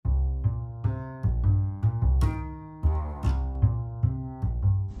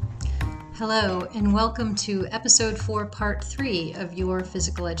Hello, and welcome to Episode 4, Part 3 of Your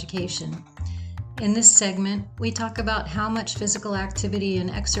Physical Education. In this segment, we talk about how much physical activity and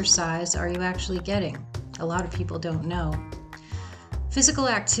exercise are you actually getting. A lot of people don't know. Physical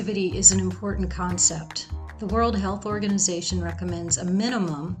activity is an important concept. The World Health Organization recommends a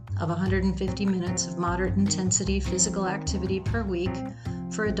minimum of 150 minutes of moderate intensity physical activity per week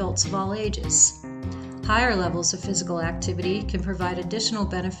for adults of all ages. Higher levels of physical activity can provide additional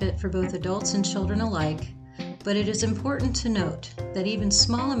benefit for both adults and children alike, but it is important to note that even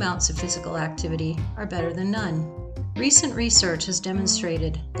small amounts of physical activity are better than none. Recent research has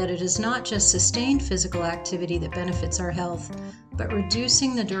demonstrated that it is not just sustained physical activity that benefits our health, but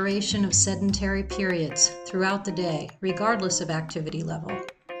reducing the duration of sedentary periods throughout the day, regardless of activity level.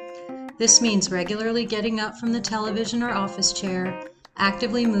 This means regularly getting up from the television or office chair,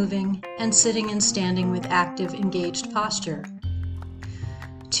 actively moving, and sitting and standing with active, engaged posture.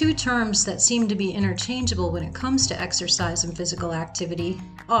 Two terms that seem to be interchangeable when it comes to exercise and physical activity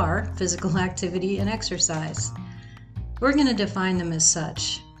are physical activity and exercise. We're going to define them as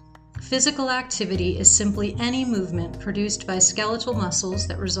such. Physical activity is simply any movement produced by skeletal muscles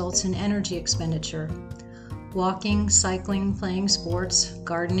that results in energy expenditure. Walking, cycling, playing sports,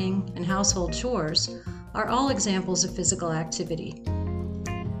 gardening, and household chores are all examples of physical activity.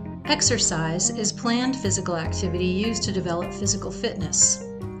 Exercise is planned physical activity used to develop physical fitness.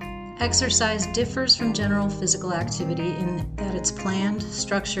 Exercise differs from general physical activity in that it's planned,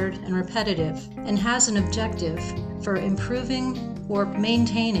 structured, and repetitive, and has an objective for improving or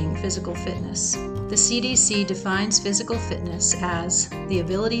maintaining physical fitness. The CDC defines physical fitness as the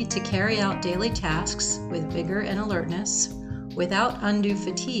ability to carry out daily tasks with vigor and alertness, without undue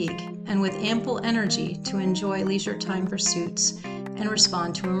fatigue, and with ample energy to enjoy leisure time pursuits and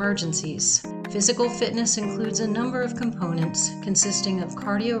respond to emergencies. Physical fitness includes a number of components consisting of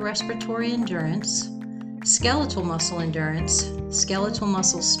cardiorespiratory endurance, skeletal muscle endurance, skeletal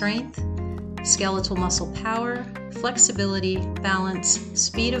muscle strength, skeletal muscle power, flexibility, balance,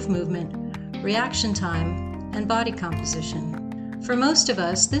 speed of movement, reaction time, and body composition. For most of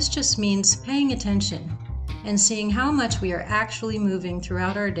us, this just means paying attention and seeing how much we are actually moving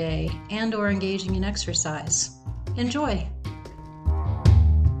throughout our day and/or engaging in exercise. Enjoy!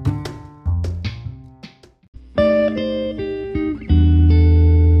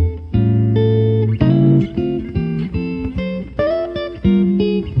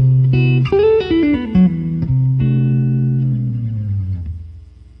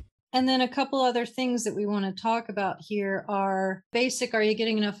 And then a couple other things that we want to talk about here are basic, are you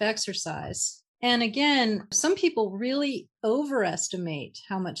getting enough exercise? And again, some people really overestimate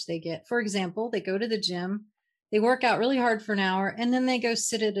how much they get. For example, they go to the gym, they work out really hard for an hour, and then they go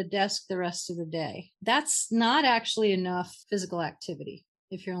sit at a desk the rest of the day. That's not actually enough physical activity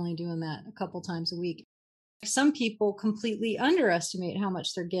if you're only doing that a couple times a week. Some people completely underestimate how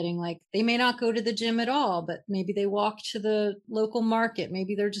much they're getting. Like they may not go to the gym at all, but maybe they walk to the local market.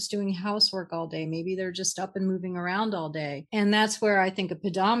 Maybe they're just doing housework all day. Maybe they're just up and moving around all day. And that's where I think a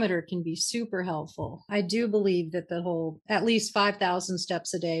pedometer can be super helpful. I do believe that the whole, at least 5,000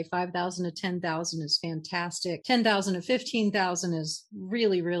 steps a day, 5,000 to 10,000 is fantastic. 10,000 to 15,000 is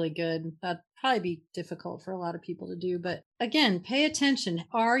really, really good. That'd probably be difficult for a lot of people to do. But again, pay attention.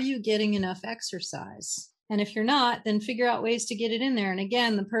 Are you getting enough exercise? And if you're not, then figure out ways to get it in there. And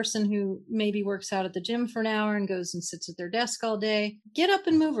again, the person who maybe works out at the gym for an hour and goes and sits at their desk all day, get up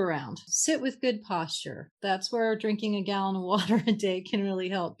and move around. Sit with good posture. That's where drinking a gallon of water a day can really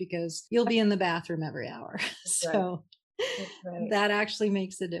help, because you'll be in the bathroom every hour. So that actually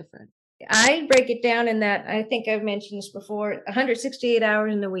makes a difference. I break it down in that, I think I've mentioned this before, 168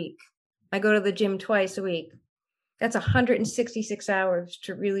 hours in the week. I go to the gym twice a week. That's 166 hours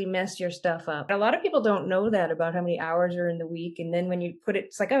to really mess your stuff up. A lot of people don't know that about how many hours are in the week. And then when you put it,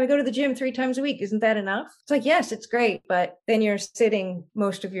 it's like, oh, I go to the gym 3 times a week. Isn't that enough? It's like, yes, it's great. But then you're sitting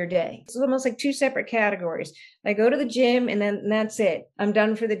most of your day. It's almost like 2 separate categories. I go to the gym and then that's it. I'm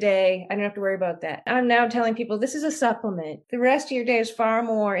done for the day. I don't have to worry about that. I'm now telling people this is a supplement. The rest of your day is far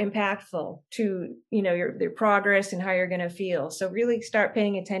more impactful to, your progress and how you're going to feel. So really start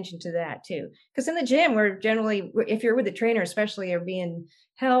paying attention to that too. Because in the gym, we're generally, if you're with a trainer, especially, you're being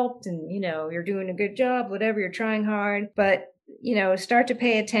helped and, you're doing a good job, whatever, you're trying hard, but start to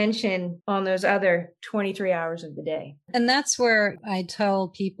pay attention on those other 23 hours of the day. And that's where I tell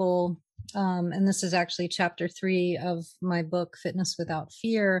people, and this is actually chapter 3 of my book, Fitness Without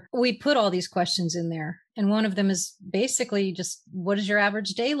Fear, we put all these questions in there. And one of them is basically just, what does your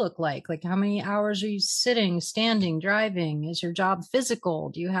average day look like? Like, how many hours are you sitting, standing, driving? Is your job physical?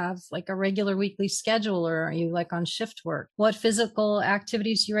 Do you have like a regular weekly schedule, or are you like on shift work? What physical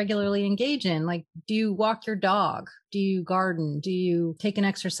activities do you regularly engage in? Like, do you walk your dog? Do you garden? Do you take an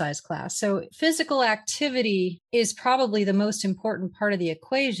exercise class? So physical activity is probably the most important part of the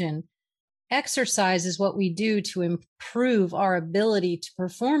equation. Exercise is what we do to improve our ability to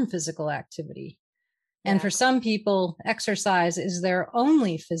perform physical activity. And for some people, exercise is their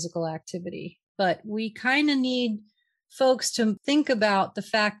only physical activity. But we kind of need folks to think about the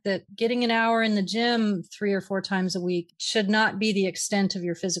fact that getting an hour in the gym 3 or 4 times a week should not be the extent of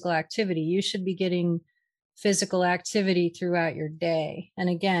your physical activity. You should be getting physical activity throughout your day. And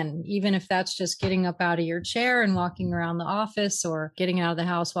again, even if that's just getting up out of your chair and walking around the office, or getting out of the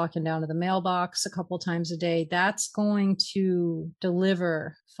house, walking down to the mailbox a couple times a day, that's going to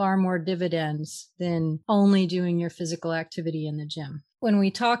deliver far more dividends than only doing your physical activity in the gym. When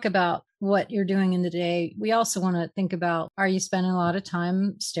we talk about what you're doing in the day, we also want to think about, are you spending a lot of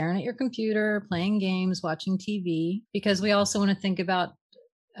time staring at your computer, playing games, watching TV? Because we also want to think about,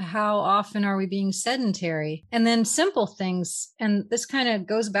 how often are we being sedentary? And then simple things. And this kind of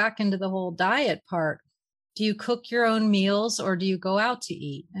goes back into the whole diet part. Do you cook your own meals, or do you go out to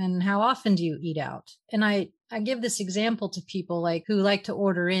eat? And how often do you eat out? And I give this example to people like who like to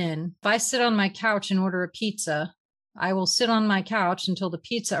order in. If I sit on my couch and order a pizza, I will sit on my couch until the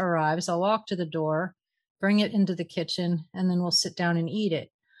pizza arrives. I'll walk to the door, bring it into the kitchen, and then we'll sit down and eat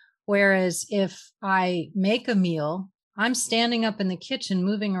it. Whereas if I make a meal, I'm standing up in the kitchen,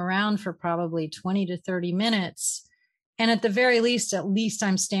 moving around for probably 20 to 30 minutes. And at the very least,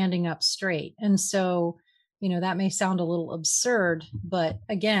 I'm standing up straight. And so, that may sound a little absurd, but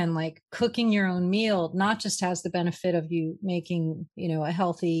again, like cooking your own meal not just has the benefit of you making, a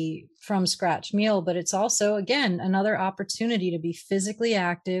healthy from scratch meal, but it's also, again, another opportunity to be physically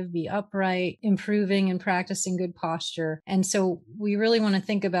active, be upright, improving and practicing good posture. And so we really want to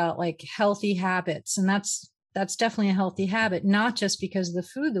think about like healthy habits. And that's definitely a healthy habit, not just because of the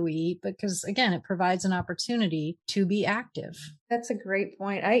food that we eat, but because, again, it provides an opportunity to be active. That's a great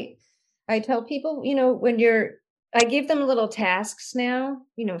point. I tell people, I give them little tasks now,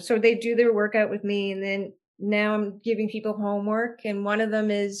 so they do their workout with me. And then now I'm giving people homework. And one of them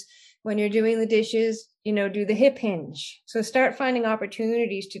is, when you're doing the dishes, do the hip hinge. So start finding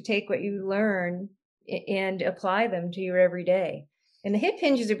opportunities to take what you learn and apply them to your everyday. And the hip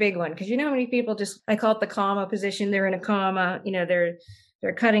hinge is a big one, because how many people I call it the comma position. They're in a comma,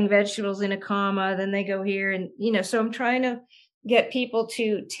 they're cutting vegetables in a comma, then they go here. And, so I'm trying to get people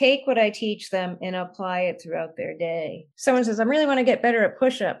to take what I teach them and apply it throughout their day. Someone says, I really want to get better at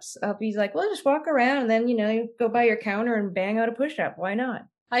push-ups. I'll be like, well, just walk around and then, you go by your counter and bang out a push-up. Why not?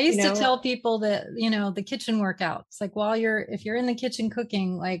 I used to tell people that, the kitchen workout. It's like, if you're in the kitchen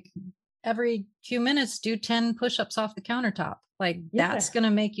cooking, like every few minutes, do 10 push-ups off the countertop. That's going to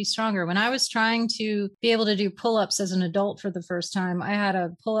make you stronger. When I was trying to be able to do pull-ups as an adult for the first time, I had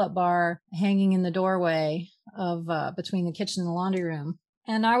a pull-up bar hanging in the doorway of between the kitchen and the laundry room.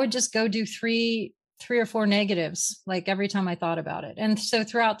 And I would just go do three or four negatives, like every time I thought about it. And so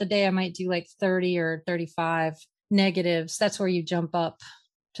throughout the day, I might do like 30 or 35 negatives. That's where you jump up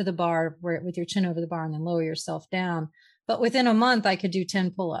to the bar with your chin over the bar and then lower yourself down. But within a month, I could do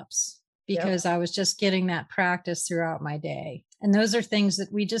 10 pull-ups because I was just getting that practice throughout my day. And those are things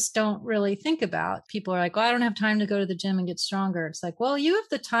that we just don't really think about. People are like, well, I don't have time to go to the gym and get stronger. It's like, well, you have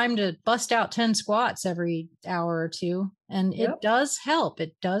the time to bust out 10 squats every hour or two. And it does help.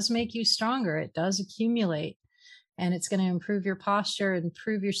 It does make you stronger. It does accumulate. And it's going to improve your posture,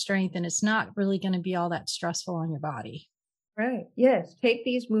 improve your strength. And it's not really going to be all that stressful on your body. Right. Yes. Take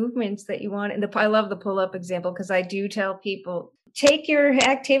these movements that you want. And I love the pull-up example, because I do tell people, take your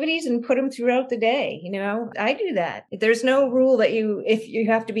activities and put them throughout the day. I do that. There's no rule that if you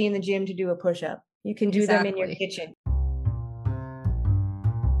have to be in the gym to do a push-up, you can do them in your kitchen.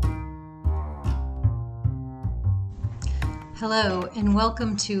 Hello, and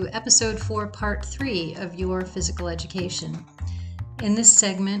welcome to episode 4, part 3 of Your Physical Education. In this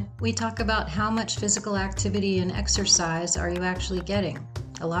segment, we talk about how much physical activity and exercise are you actually getting.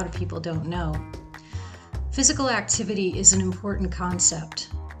 A lot of people don't know. Physical activity is an important concept.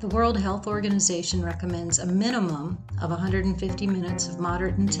 The World Health Organization recommends a minimum of 150 minutes of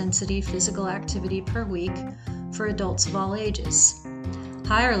moderate intensity physical activity per week for adults of all ages.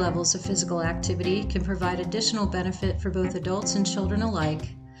 Higher levels of physical activity can provide additional benefit for both adults and children alike,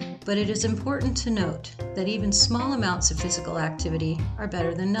 but it is important to note that even small amounts of physical activity are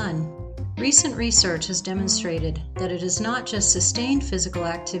better than none. Recent research has demonstrated that it is not just sustained physical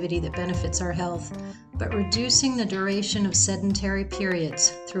activity that benefits our health, but reducing the duration of sedentary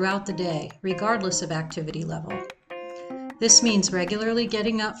periods throughout the day, regardless of activity level. This means regularly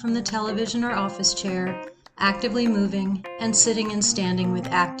getting up from the television or office chair, actively moving, and sitting and standing with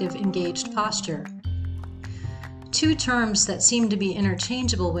active, engaged posture. Two terms that seem to be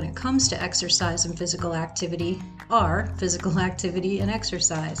interchangeable when it comes to exercise and physical activity are physical activity and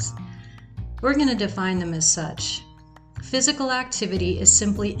exercise. We're going to define them as such. Physical activity is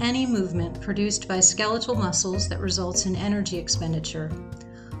simply any movement produced by skeletal muscles that results in energy expenditure.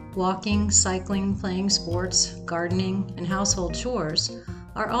 Walking, cycling, playing sports, gardening, and household chores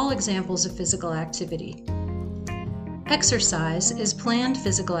are all examples of physical activity. Exercise is planned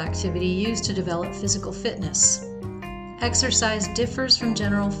physical activity used to develop physical fitness. Exercise differs from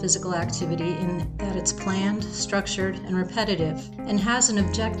general physical activity in that it's planned, structured, and repetitive, and has an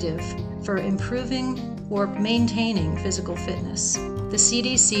objective for improving or maintaining physical fitness. The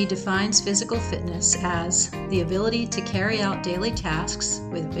CDC defines physical fitness as the ability to carry out daily tasks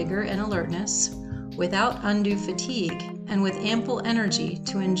with vigor and alertness, without undue fatigue, and with ample energy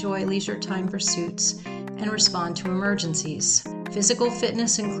to enjoy leisure time pursuits and respond to emergencies. Physical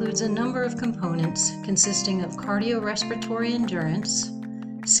fitness includes a number of components consisting of cardiorespiratory endurance,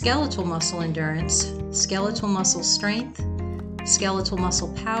 skeletal muscle endurance, skeletal muscle strength, skeletal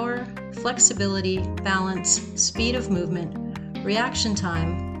muscle power, flexibility, balance, speed of movement, reaction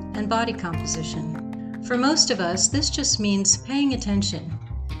time, and body composition. For most of us, this just means paying attention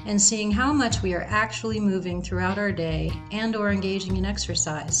and seeing how much we are actually moving throughout our day and/or engaging in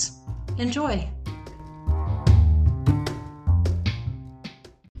exercise. Enjoy!